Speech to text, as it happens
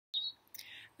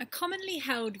A commonly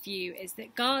held view is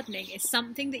that gardening is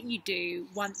something that you do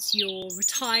once you're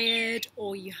retired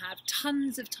or you have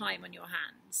tons of time on your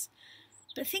hands.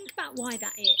 But think about why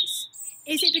that is.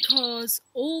 Is it because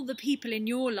all the people in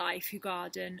your life who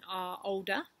garden are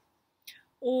older?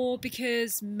 Or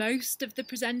because most of the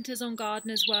presenters on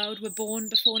Gardener's World were born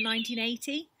before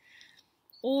 1980?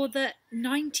 Or that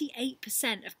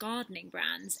 98% of gardening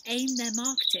brands aim their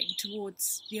marketing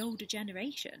towards the older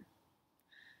generation?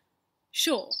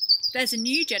 Sure, there's a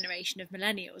new generation of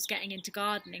millennials getting into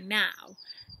gardening now,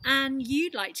 and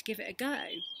you'd like to give it a go,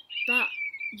 but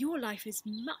your life is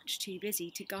much too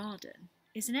busy to garden,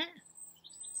 isn't it?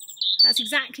 That's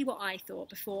exactly what I thought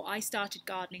before I started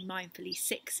gardening mindfully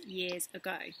 6 years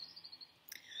ago.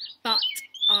 But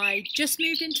I just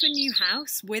moved into a new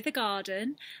house with a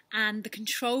garden, and the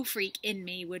control freak in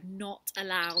me would not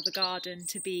allow the garden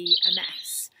to be a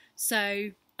mess. So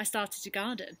I started to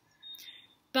garden.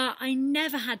 But I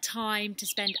never had time to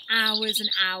spend hours and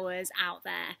hours out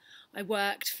there. I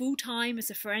worked full-time as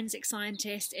a forensic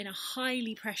scientist in a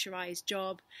highly pressurised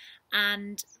job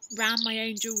and ran my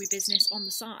own jewellery business on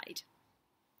the side.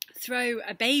 Throw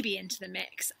a baby into the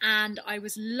mix and I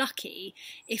was lucky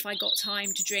if I got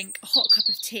time to drink a hot cup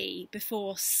of tea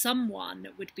before someone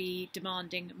would be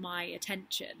demanding my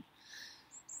attention.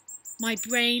 My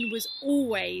brain was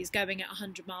always going at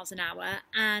 100 miles an hour,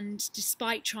 and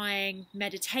despite trying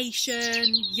meditation,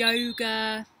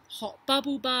 yoga, hot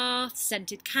bubble baths,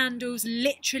 scented candles,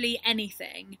 literally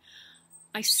anything,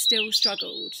 I still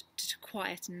struggled to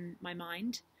quieten my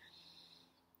mind.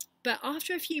 But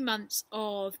after a few months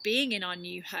of being in our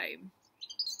new home,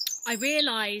 I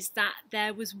realised that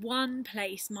there was one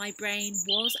place my brain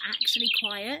was actually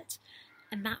quiet,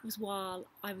 and that was while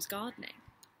I was gardening.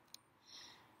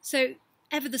 So,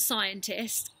 ever the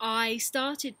scientist, I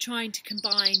started trying to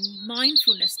combine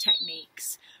mindfulness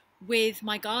techniques with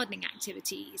my gardening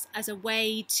activities as a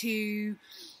way to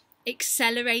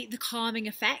accelerate the calming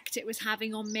effect it was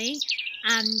having on me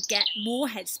and get more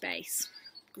headspace.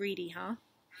 Greedy, huh?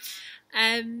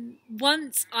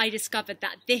 Once I discovered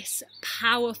that this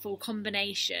powerful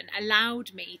combination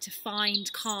allowed me to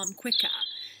find calm quicker,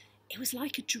 it was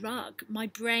like a drug. My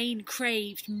brain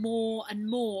craved more and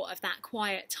more of that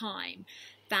quiet time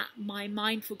that my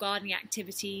mindful gardening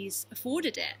activities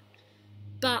afforded it.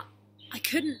 But I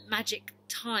couldn't magic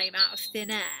time out of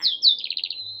thin air.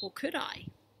 Or could I?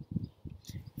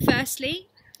 Firstly,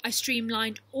 I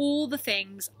streamlined all the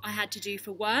things I had to do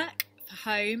for work, for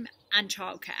home and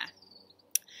childcare.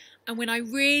 And when I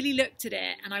really looked at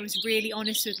it and I was really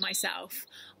honest with myself,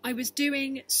 I was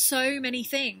doing so many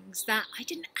things that I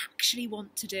didn't actually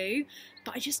want to do,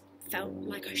 but I just felt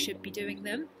like I should be doing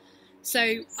them.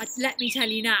 So let me tell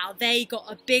you now, they got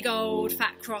a big old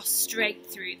fat cross straight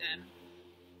through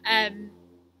them.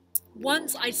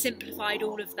 Once I'd simplified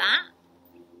all of that,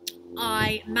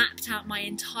 I mapped out my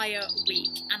entire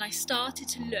week and I started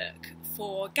to look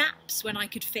for gaps when I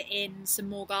could fit in some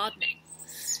more gardening.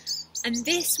 And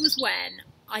this was when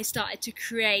I started to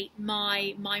create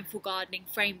my mindful gardening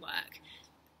framework,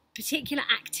 particular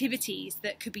activities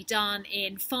that could be done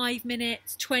in 5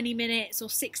 minutes, 20 minutes or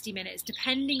 60 minutes,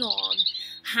 depending on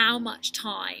how much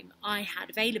time I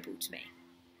had available to me.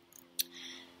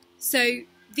 So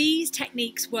these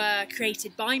techniques were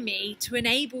created by me to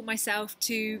enable myself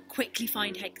to quickly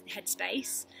find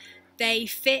headspace. They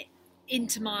fit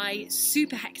into my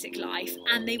super hectic life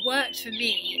and they worked for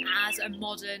me as a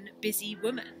modern busy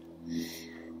woman.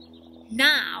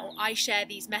 Now I share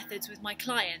these methods with my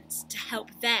clients to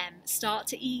help them start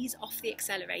to ease off the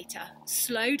accelerator,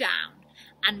 slow down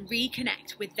and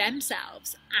reconnect with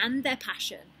themselves and their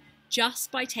passion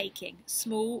just by taking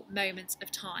small moments of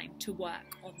time to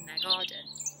work on their garden.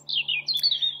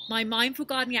 My mindful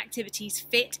gardening activities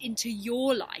fit into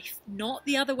your life, not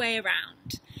the other way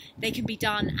around. They can be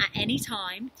done at any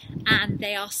time and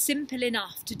they are simple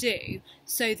enough to do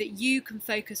so that you can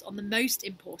focus on the most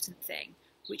important thing,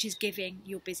 which is giving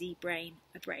your busy brain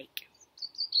a break.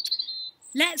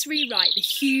 Let's rewrite the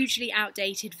hugely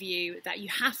outdated view that you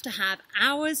have to have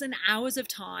hours and hours of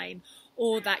time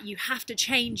or that you have to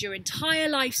change your entire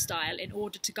lifestyle in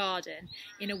order to garden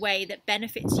in a way that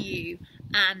benefits you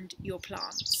and your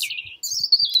plants.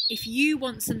 If you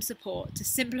want some support to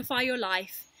simplify your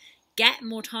life, get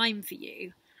more time for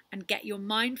you, and get your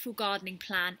mindful gardening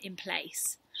plan in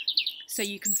place so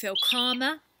you can feel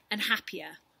calmer and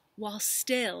happier while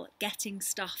still getting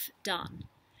stuff done,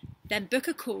 then book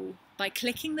a call by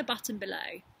clicking the button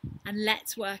below and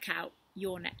let's work out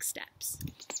your next steps.